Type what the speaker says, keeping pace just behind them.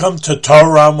Welcome to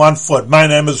Torah on One Foot. My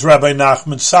name is Rabbi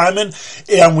Nachman Simon,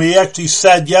 and we actually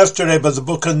said yesterday that the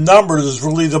book of Numbers is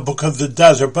really the book of the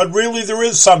desert, but really there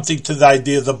is something to the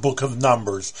idea of the book of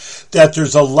Numbers, that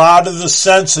there's a lot of the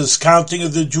census counting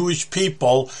of the Jewish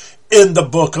people in the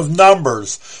book of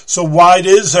Numbers. So why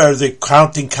is there the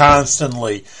counting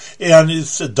constantly? And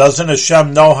doesn't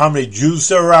Ha-shem know how many Jews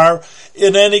there are?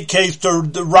 In any case, the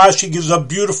Rashi gives a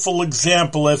beautiful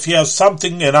example. If you have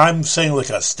something, and I'm saying like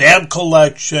a stamp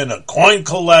collection, a coin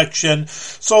collection,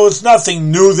 so it's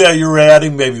nothing new that you're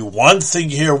adding, maybe one thing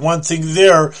here, one thing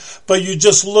there, but you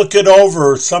just look it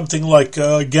over, something like,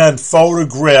 again,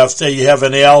 photographs that you have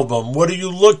an album. What are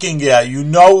you looking at? You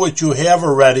know what you have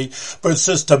already, but it's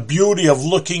just the beauty of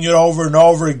looking it over and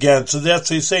over again. So that's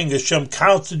what he's saying. Hashem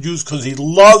counts the Jews because he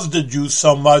loves the Jews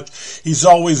so much. He's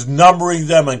always numbering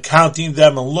them and counting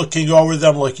them and looking over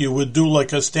them like you would do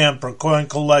like a stamp or coin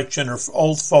collection or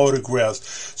old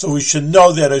photographs. So we should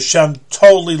know that Hashem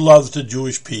totally loves the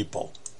Jewish people.